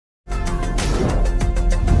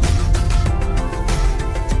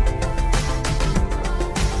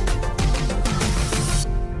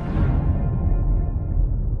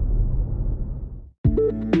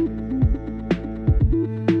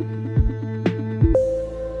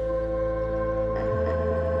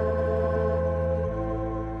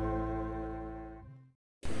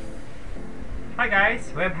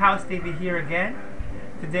guys, Webhouse TV here again.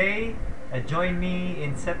 Today, join me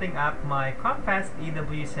in setting up my Comfast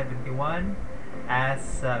EW71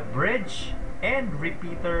 as a bridge and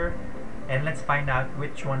repeater, and let's find out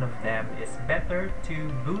which one of them is better to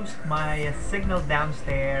boost my signal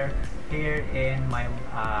downstairs here in my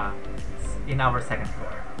in our second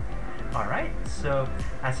floor. Alright, so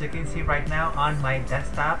as you can see right now on my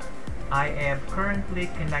desktop, I am currently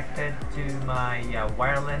connected to my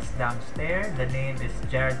wireless downstairs. The name is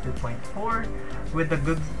Jared 2.4 with a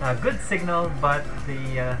good signal, but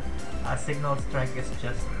the signal strength is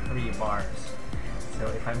just 3 bars. So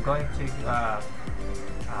if I'm going to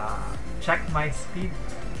check my speed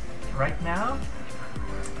right now,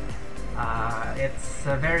 it's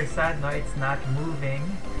very sad. No, it's not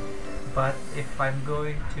moving. But if I'm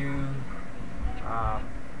going to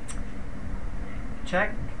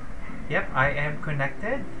check, yep, I am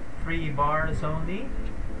connected, 3 bars only,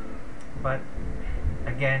 but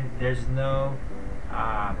again, there's no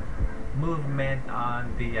movement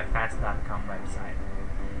on the fast.com website.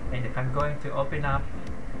 And if I'm going to open up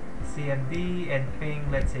CMD and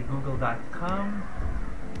ping, let's say google.com,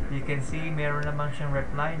 you can see meron naman siyang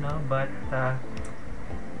reply, no? But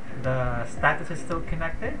the status is still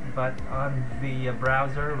connected, but on the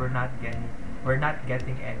browser we're not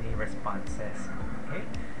getting any responses. Okay,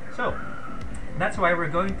 so that's why we're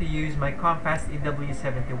going to use my Comfast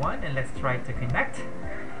EW71, and let's try to connect,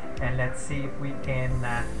 and let's see if we can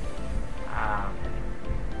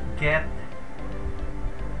get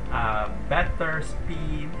better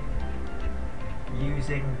speed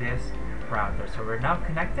using this router. So we're now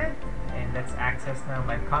connected, and let's access now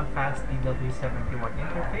my Comfast EW71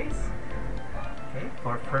 interface. Okay,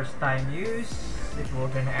 for first time use, if we're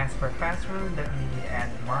gonna ask for a password, let me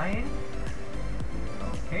add mine.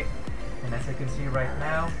 Okay, and as you can see right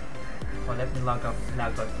now, well, let me log out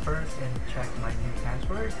first and check my new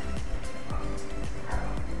password.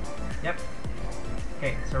 Yep.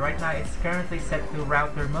 Okay, so right now it's currently set to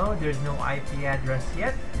router mode. There's no IP address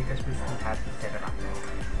yet because we still have to set it up.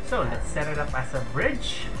 So let's set it up as a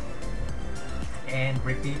bridge and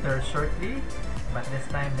repeater shortly, but this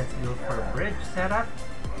time let's go for bridge setup,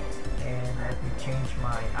 and let me change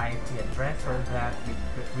my IP address so that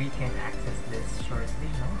we can access this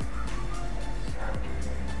shortly.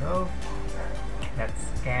 So let's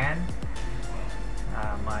scan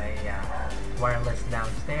my wireless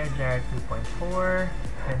downstairs, Jared 2.4,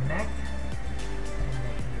 connect, and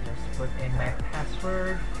let me just put in my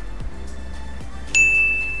password.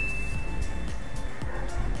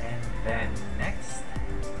 Then next,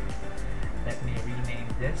 let me rename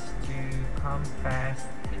this to Comfast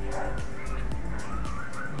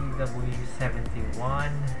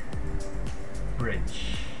EW71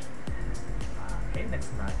 Bridge. Okay, let's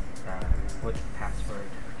not put password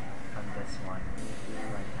on this one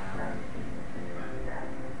right now.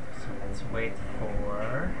 So let's wait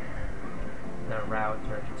for the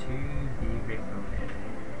router to be rebooted.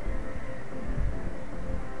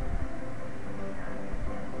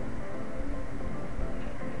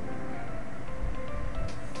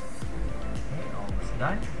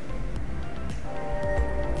 Done.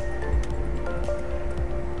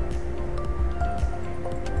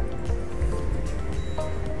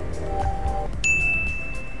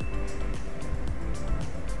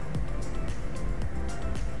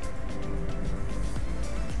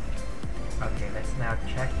 Okay, let's now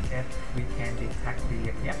check if we can detect the,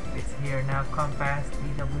 yep, it's here now, Comfast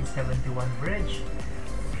EW71 Bridge.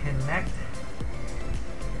 Connect.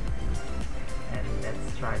 And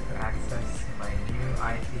let's try to access my new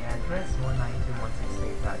IP address,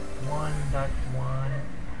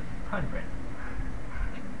 192.168.1.100.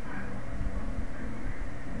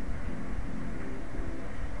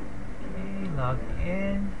 Okay, log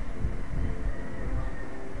in.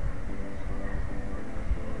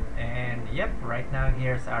 And yep, right now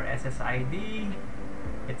here's our SSID.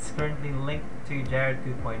 It's currently linked to Jared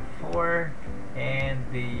 2.4, and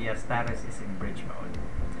the status is in bridge mode.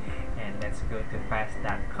 And let's go to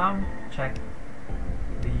fast.com, check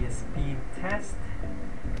the speed test.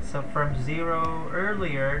 So from 0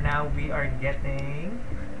 earlier, now we are getting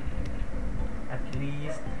at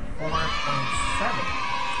least 4.7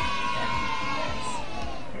 Mbps.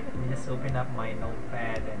 Okay, let me just open up my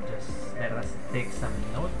notepad and just let us take some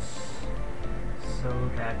notes so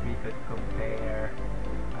that we could compare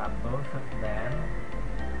both of them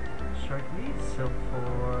shortly. So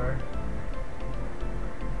for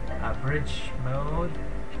bridge mode,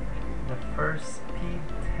 the first speed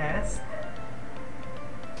test,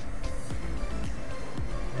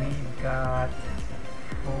 we've got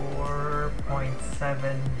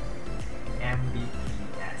 4.7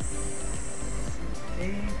 Mbps.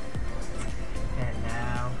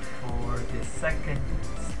 second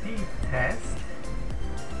speed test.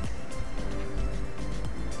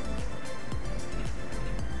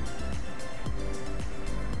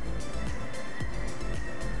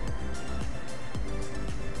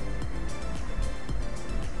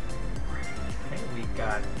 Okay, we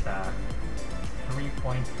got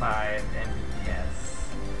 3.5 Mbps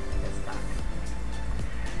this time.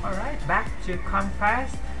 Alright, back to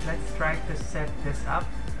Comfast. Let's try to set this up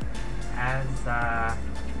as a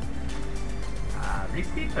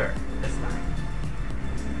repeater this time.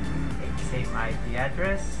 Okay, same IP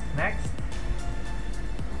address. Next,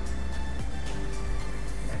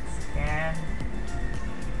 let's scan.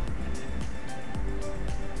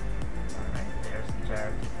 Alright, there's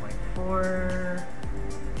gyro 2.4.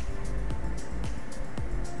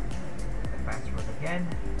 The password again.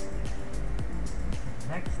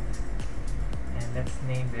 Next, and let's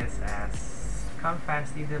name this as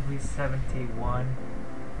Comfast EW71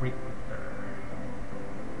 repeater.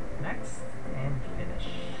 Next, and finish.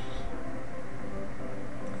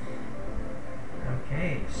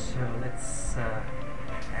 Okay, so let's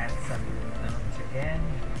add some notes again.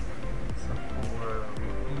 So for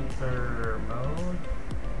repeater mode,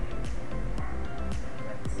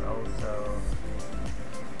 let's also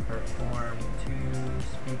perform 2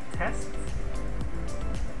 speed tests.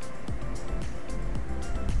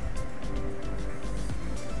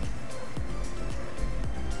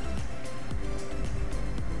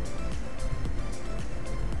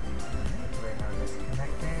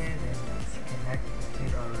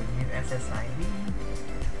 SSID,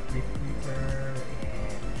 repeater,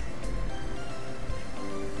 and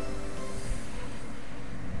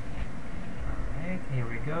alright, here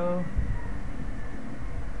we go.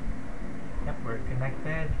 Yep, we're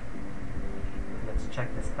connected. Let's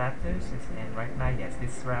check the status. And right now, yes,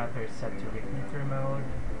 this router is set to repeater mode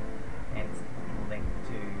and it's linked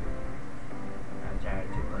to gyro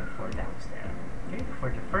 2.4 downstairs. Okay, for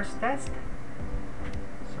the first test,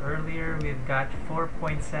 earlier we've got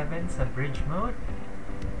 4.7 bridge mode,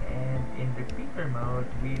 and in repeater mode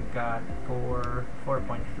we've got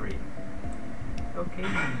 4.3. Okay,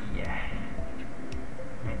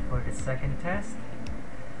 and for the second test,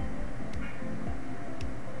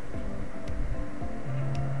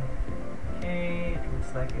 okay, it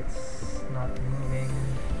looks like it's not moving.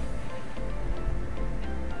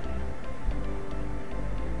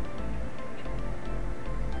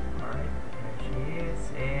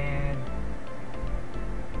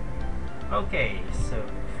 Okay, so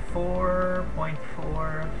 4.4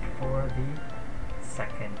 for the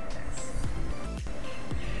second test.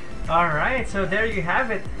 Alright, so there you have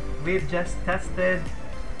it. We've just tested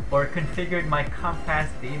or configured my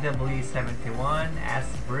Comfast EW71 as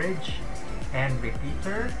bridge and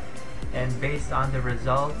repeater, and based on the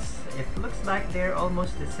results, it looks like they're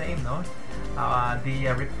almost the same, no?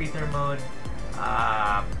 The repeater mode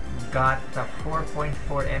got 4.4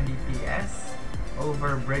 Mbps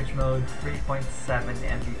over bridge mode 3.7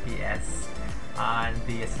 Mbps on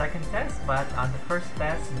the second test, but on the first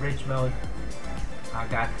test, bridge mode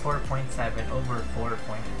got 4.7 over 4.3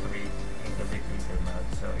 in the repeater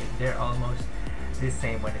mode. So they're almost the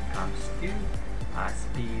same when it comes to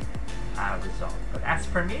speed result. But as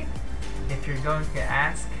for me, if you're going to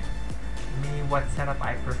ask me what setup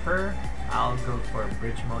I prefer, I'll go for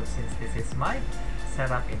bridge mode since this is my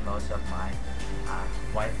setup in most of my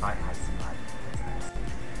Wi-Fi hotspot.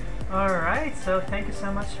 Alright, so thank you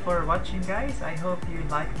so much for watching, guys. I hope you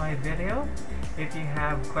like my video. If you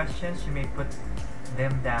have questions, you may put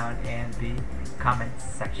them down in the comment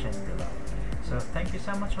section below. So thank you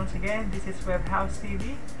so much once again. This is Webhouse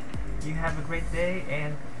TV. You have a great day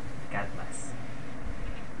and God bless.